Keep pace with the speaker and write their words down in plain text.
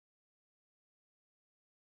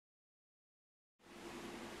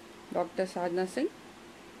Dr. Sadhana Singh,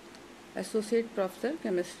 Associate Professor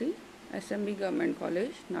Chemistry, SMB Government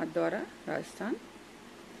College, Nathdwara, Rajasthan.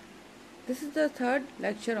 This is the third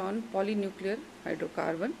lecture on polynuclear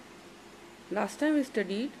hydrocarbon. Last time we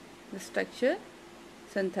studied the structure,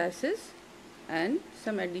 synthesis and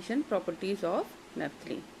some addition properties of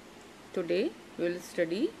naphthalene. Today we will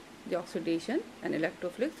study the oxidation and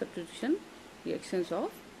electrophilic substitution reactions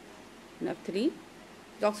of naphthalene.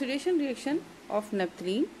 The oxidation reaction of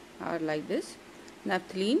naphthalene are like this.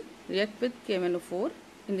 Naphthalene react with KMnO4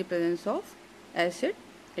 in the presence of acid.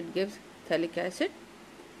 It gives phthalic acid.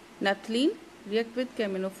 Naphthalene react with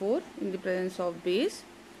KMnO4 in the presence of base.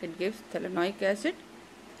 It gives thalanoic acid.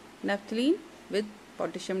 Naphthalene with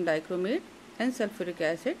potassium dichromate and sulfuric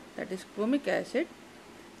acid, that is chromic acid,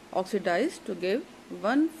 oxidized to give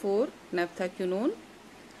 1,4-naphthaquinone.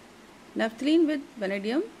 Naphthalene with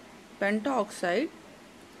vanadium pentaoxide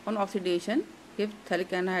on oxidation gives phthalic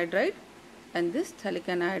anhydride, and this phthalic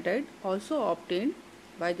anhydride also obtained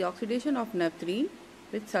by the oxidation of naphthalene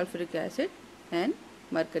with sulfuric acid and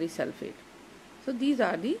mercury sulfate. So these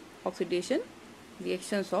are the oxidation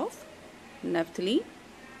reactions of naphthalene.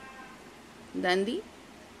 Then the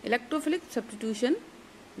electrophilic substitution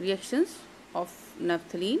reactions of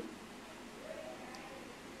naphthalene.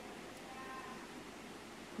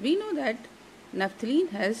 We know that naphthalene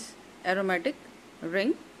has aromatic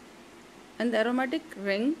ring, and the aromatic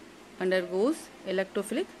ring undergoes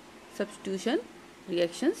electrophilic substitution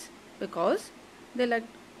reactions because the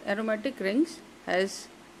aromatic rings has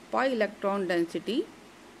pi electron density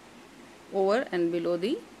over and below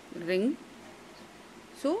the ring.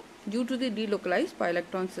 So due to the delocalized pi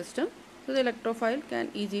electron system, so the electrophile can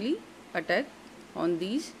easily attack on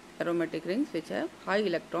these aromatic rings which have high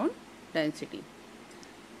electron density.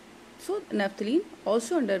 So naphthalene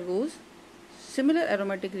also undergoes similar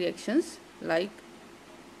aromatic reactions like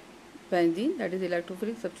benzene, that is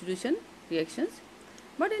electrophilic substitution reactions.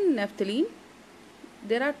 But in naphthalene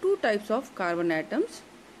there are two types of carbon atoms.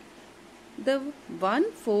 The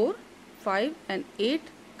 1, 4, 5 and 8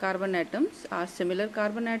 carbon atoms are similar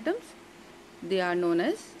carbon atoms. They are known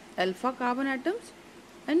as alpha carbon atoms,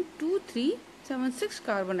 and 2, 3, 7, 6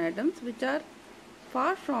 carbon atoms which are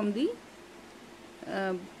far from the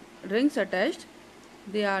rings attached,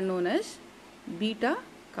 they are known as beta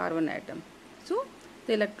carbon atom. So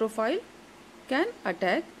the electrophile can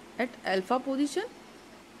attack at alpha position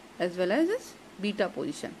as well as its beta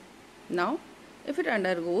position. Now if it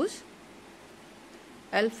undergoes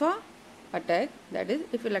alpha attack, that is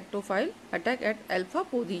if electrophile attack at alpha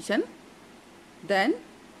position, then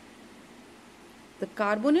the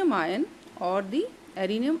carbonium ion or the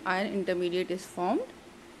arenium ion intermediate is formed,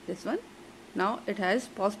 this one. Now it has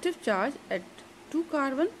positive charge at 2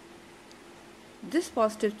 carbon. This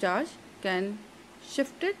positive charge can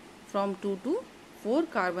shift it from 2 to 4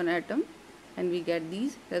 carbon atom, and we get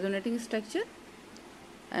these resonating structure,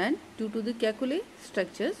 and due to the Kekulé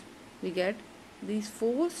structures we get these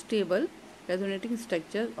 4 stable resonating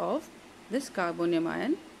structures of this carbonium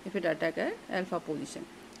ion if it attack at alpha position.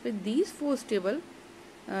 With these 4 stable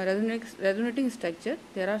resonating structure,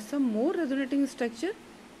 there are some more resonating structure,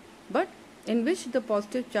 but in which the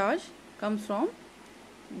positive charge comes from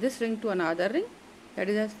this ring to another ring, that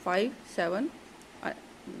is as 5, 7,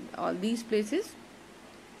 all these places.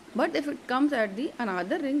 But if it comes at the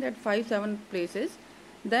another ring, that 5, 7 places,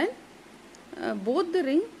 then both the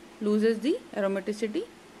ring loses the aromaticity,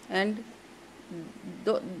 and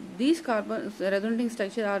these carbon resonating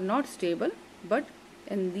structure are not stable, but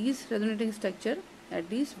in these resonating structure at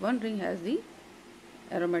least one ring has the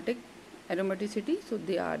aromaticity, so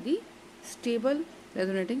they are the stable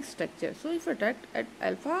resonating structure. So if attacked at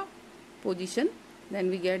alpha position, then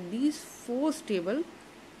we get these 4 stable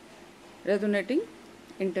resonating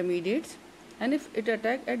intermediates, and if it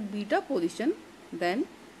attack at beta position, then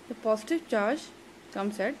the positive charge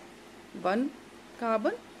comes at 1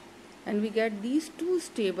 carbon, and we get these 2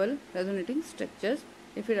 stable resonating structures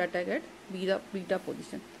if it attack at beta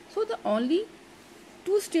position. So the only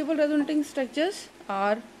 2 stable resonating structures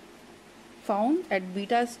are found at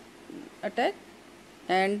beta attack,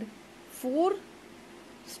 and 4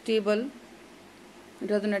 stable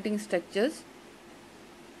resonating structures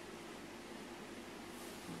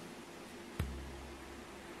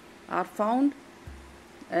are found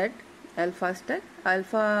at alpha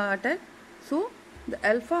attack. So the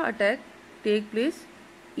alpha attack take place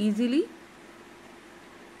easily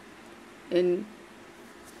in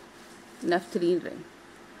naphthalene ring.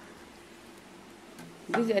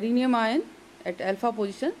 This arenium ion at alpha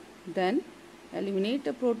position then eliminate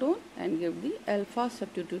the proton and give the alpha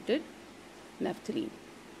substituted naphthalene.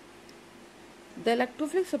 The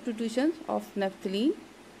electrophilic substitutions of naphthalene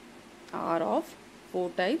are of 4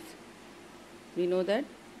 types. We know that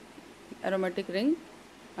aromatic ring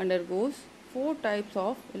undergoes 4 types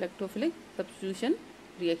of electrophilic substitution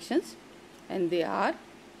reactions, and they are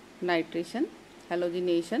nitration,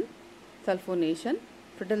 halogenation, sulfonation,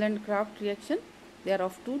 Friedel-Crafts reaction. They are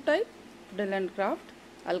of 2 types: Friedel-Crafts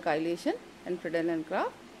alkylation and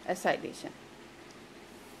Friedel-Crafts acylation.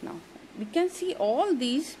 Now we can see all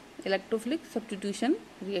these electrophilic substitution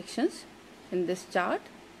reactions in this chart.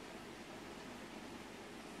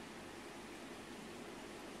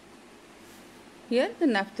 Here the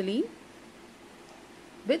naphthalene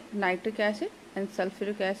with nitric acid and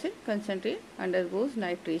sulfuric acid concentrate undergoes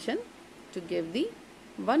nitration to give the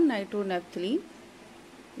 1 nitronaphthalene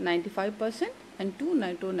 95% and 2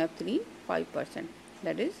 nitronaphthalene 5%.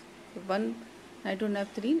 That is, 1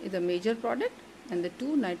 nitronaphthalene is a major product and the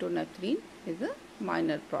 2 nitronaphthalene is a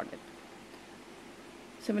minor product.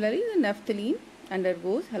 Similarly, the naphthalene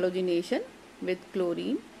undergoes halogenation with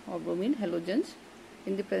chlorine or bromine halogens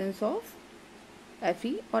in the presence of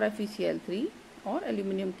Fe or FeCl3 or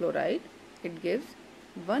aluminum chloride. It gives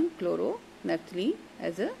 1 chloro-naphthalene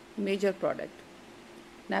as a major product.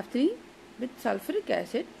 Naphthalene with sulfuric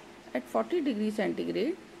acid at 40 degrees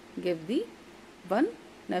centigrade gives the 1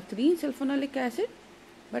 naphthalene sulfonolic acid,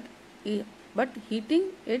 but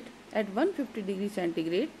heating it at 150 degrees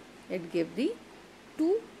centigrade it gives the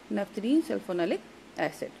 2 naphthalene sulfonolic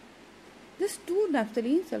acid. This 2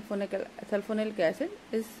 naphthalene sulfonolic acid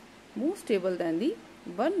is more stable than the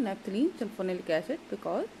 1 naphthalene sulfonolic acid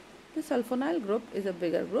because the sulfonyl group is a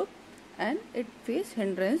bigger group and it faces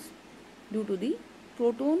hindrance due to the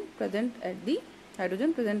proton present at the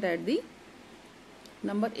hydrogen present at the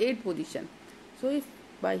number 8 position. So if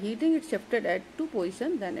by heating it shifted at 2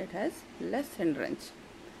 position, then it has less hindrance.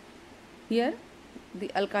 Here the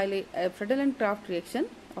Friedel-Crafts reaction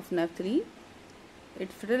of naphthalene,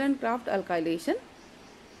 it's Friedel-Crafts alkylation.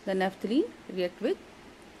 The naphthalene react with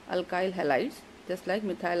alkyl halides just like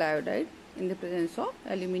methyl iodide in the presence of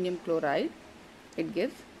aluminum chloride. It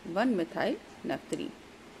gives 1 methyl naphthalene.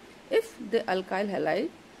 If the alkyl halide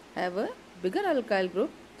have a bigger alkyl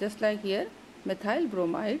group just like here ethyl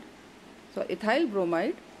bromide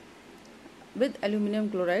with aluminum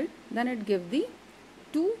chloride, then it gives the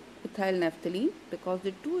 2 ethyl naphthalene because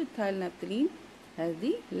the 2 ethyl naphthalene has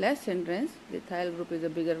the less hindrance. The ethyl group is a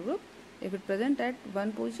bigger group. If it present at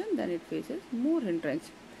one position, then it faces more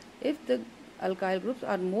hindrance. If the alkyl groups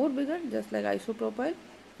are more bigger just like isopropyl,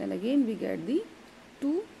 then again we get the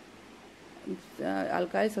 2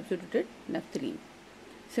 alkyl substituted naphthalene.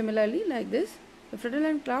 Similarly, like this, the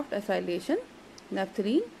Friedel-Crafts acylation,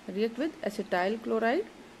 naphthalene react with acetyl chloride.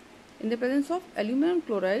 In the presence of aluminum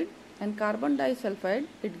chloride and carbon disulfide,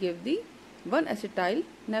 it gives the 1 acetyl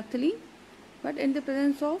naphthalene. But in the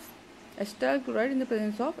presence of acetyl chloride, in the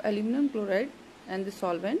presence of aluminum chloride and the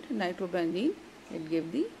solvent nitrobenzene, it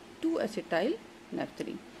gives the 2 acetyl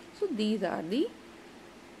naphthalene. So these are the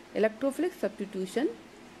electrophilic substitution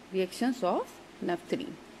reactions of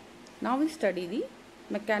naphthalene. Now we study the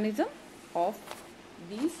mechanism of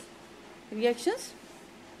these reactions.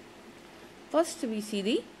 First we see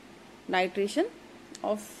the nitration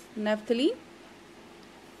of naphthalene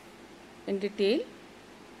in detail.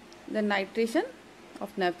 The nitration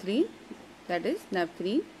of naphthalene, that is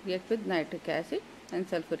naphthalene react with nitric acid and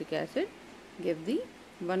sulfuric acid, give the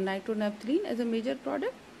 1 nitronaphthalene as a major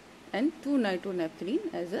product and 2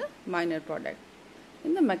 nitronaphthalene as a minor product.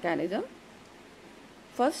 In the mechanism,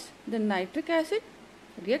 first the nitric acid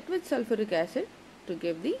react with sulfuric acid to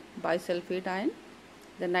give the bisulfate ion,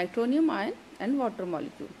 the nitronium ion and water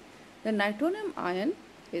molecule. The nitronium ion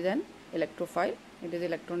is an electrophile, it is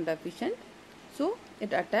electron deficient, so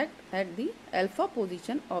it attacked at the alpha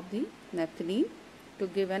position of the naphthalene to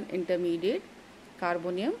give an intermediate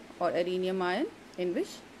carbonium or arenium ion in which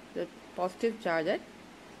the positive charge at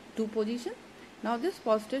 2 position. Now this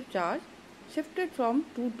positive charge shifted from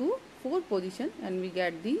 2 to 4 position and we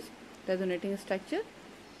get these resonating structure,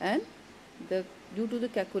 and due to the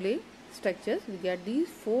Kekulé structures we get these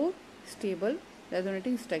 4 stable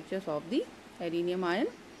resonating structures of the arenium ion.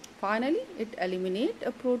 Finally it eliminates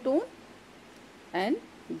a proton and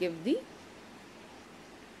give the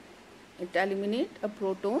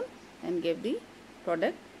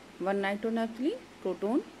product 1 nitronaphthalene.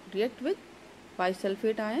 Proton react with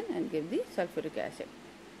bisulfate ion and give the sulfuric acid.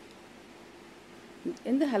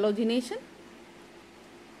 In the halogenation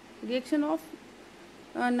reaction of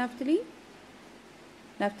naphthalene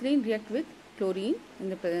react with chlorine in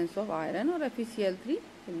the presence of iron or FeCl3.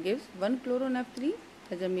 It gives 1 chloronaphthalene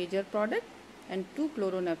as a major product and 2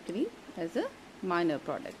 chloronaphthalene as a minor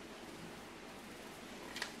product.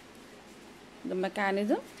 the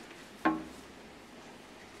mechanism.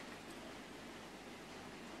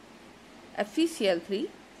 FeCl3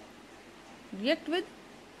 react with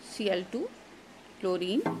Cl2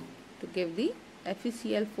 chlorine to give the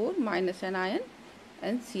FeCl4 minus anion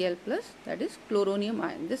and Cl plus, that is chloronium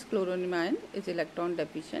ion. This chloronium ion is electron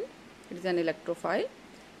deficient. It is an electrophile.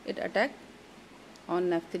 It attacks on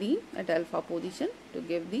naphthalene at alpha position to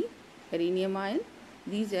give the rhenium ion.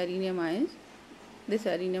 This rhenium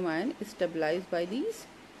ion is stabilized by these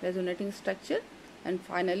resonating structure, and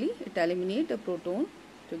finally it eliminates a proton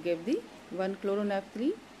to give the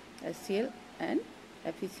 1-chloronaphthalene HCl, and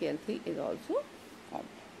FeCl3 is also formed.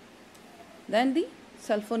 Then the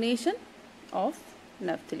sulfonation of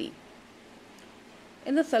naphthalene.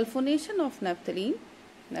 In the sulfonation of naphthalene,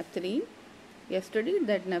 we have studied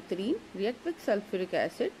that naphthalene reacts with sulfuric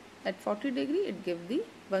acid. At 40 degree it gives the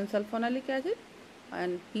 1-sulfonalic acid,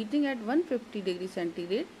 and heating at 150 degree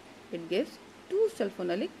centigrade it gives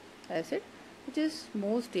 2-sulfonalic acid, which is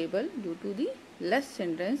more stable due to the less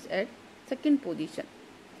hindrance at second position,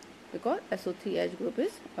 because SO3H group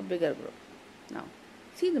is a bigger group. Now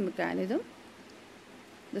see the mechanism.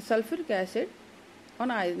 The sulfuric acid on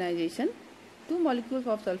ionization, 2 molecules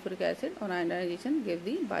of sulfuric acid on ionization give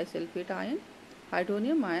the bisulfate ion,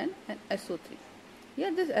 hydronium ion and SO3.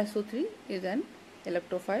 Here this SO3 is an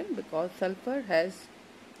electrophile because sulfur has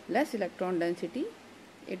less electron density.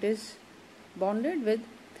 It is bonded with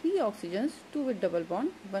 3 oxygens, 2 with double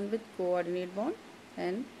bond, 1 with coordinate bond,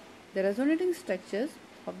 and the resonating structures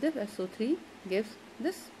of this SO3 gives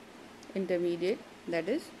this intermediate, that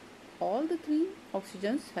is all the 3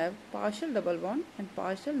 oxygens have partial double bond and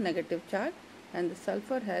partial negative charge, and the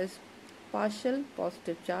sulfur has partial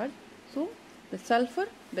positive charge. So the sulfur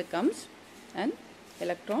becomes an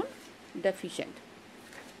electron deficient.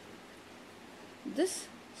 This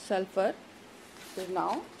sulfur is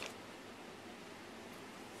now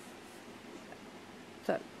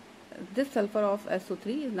this sulfur of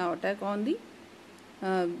SO3 is now attacked on the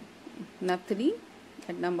naphthalene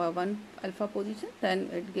at number 1 alpha position. Then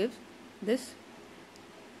it gives this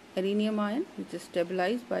rhenium ion, which is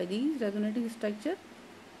stabilized by these resonating structure.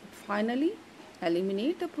 It finally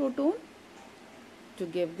eliminate a proton to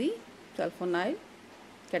give the sulfonyl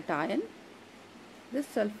cation. This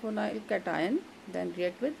sulfonyl cation then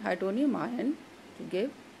react with hydronium ion to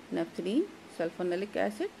give naphthalene sulfonalic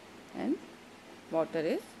acid, and water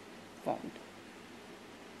is formed.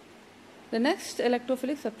 The next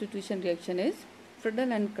electrophilic substitution reaction is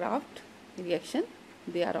Friedel and Kraft reaction.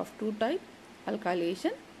 They are of 2 types,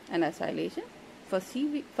 alkylation and acylation. First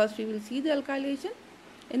we will see the alkylation.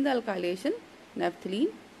 In the alkylation,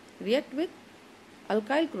 naphthalene react with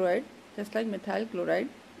alkyl chloride, just like methyl chloride,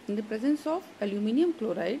 in the presence of aluminium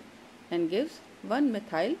chloride, and gives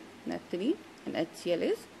 1-methyl naphthalene, and HCl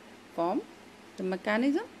is formed. The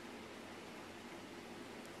mechanism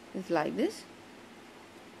is like this.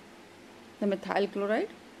 The methyl chloride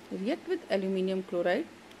react with aluminium chloride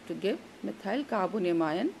to give methyl carbonium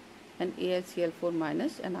ion, and AlCl4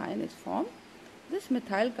 minus an ion is formed. This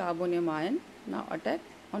methyl carbonium ion now attack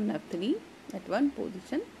on naphthalene at 1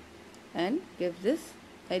 position and gives this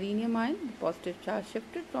rhenium ion. The positive charge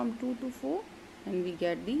shifted from 2 to 4, and we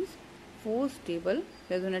get these 4 stable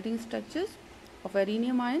resonating structures of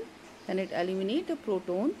rhenium ion. Then it eliminates a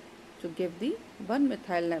proton to give the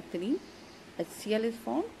 1-methyl naphthalene. HCl is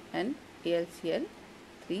formed, and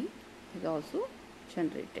AlCl3 is also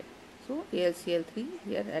generated. So AlCl3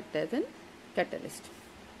 here acts as a catalyst.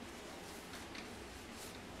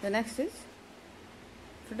 The next is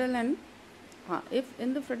Friedel and if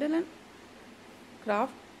in the Friedel and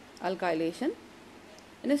Kraft alkylation,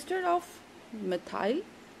 instead of methyl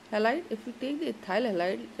halide, if we take the ethyl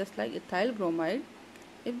halide, just like ethyl bromide,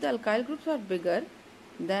 if the alkyl groups are bigger,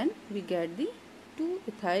 then we get the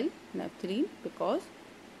 2-ethyl naphthalene, because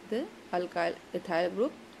the alkyl ethyl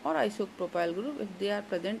group or isopropyl group, if they are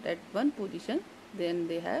present at 1 position, then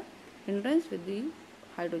they have hindrance with the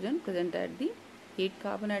hydrogen present at the 8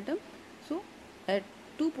 carbon atom. So at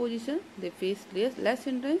 2 position they face less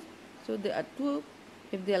hindrance. So they are 2.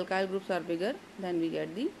 If the alkyl groups are bigger, then we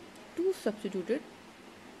get the 2 substituted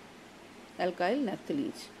alkyl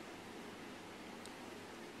naphthalenes.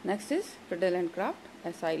 Next is Friedel and Kraft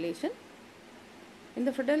acylation. In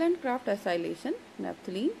the Friedel and Kraft acylation,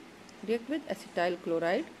 naphthalene react with acetyl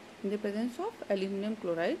chloride in the presence of aluminum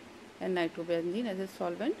chloride and nitrobenzene as a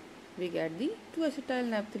solvent. We get the 2-acetyl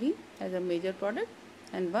naphthalene as a major product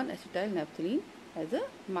and 1-acetyl naphthalene as a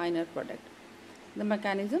minor product. The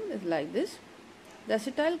mechanism is like this. The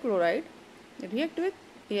acetyl chloride react with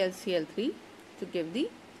AlCl3 to give the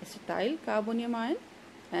acetyl carbonium ion,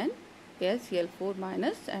 and AlCl4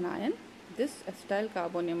 minus an ion This acetyl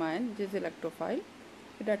carbonium ion, which is electrophile,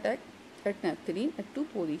 it attacks at naphthalene at 2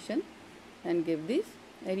 position and give this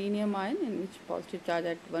rhenium ion, in which positive charge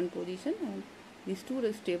at 1 position, and these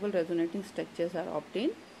two stable resonating structures are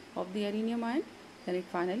obtained of the rhenium ion. Then it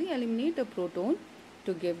finally eliminates a proton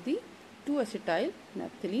to give the 2-acetyl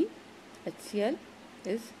naphthalene. HCl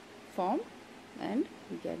is formed and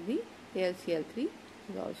we get the AlCl3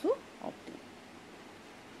 is also obtained.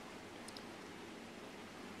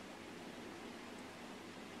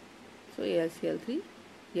 So AlCl3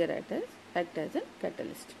 here act as a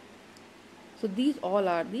catalyst. So these all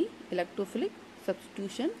are the electrophilic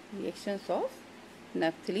substitution reactions of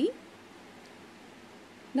naphthalene.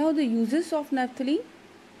 Now the uses of naphthalene.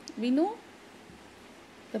 We know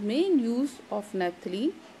the main use of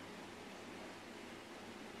naphthalene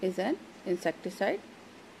is an insecticide.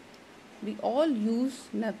 We all use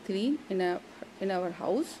naphthalene in our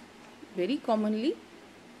house very commonly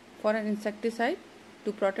for an insecticide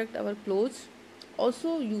to protect our clothes.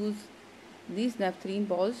 Also use these naphthalene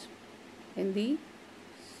balls in the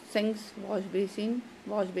sinks, wash basin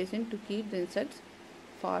to keep the insects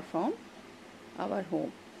far from our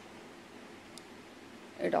home.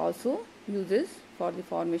 It also uses for the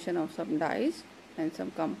formation of some dyes and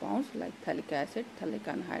some compounds like phthalic acid, phthalic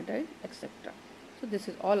anhydride, etc. So this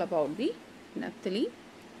is all about the naphthalene.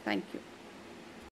 Thank you.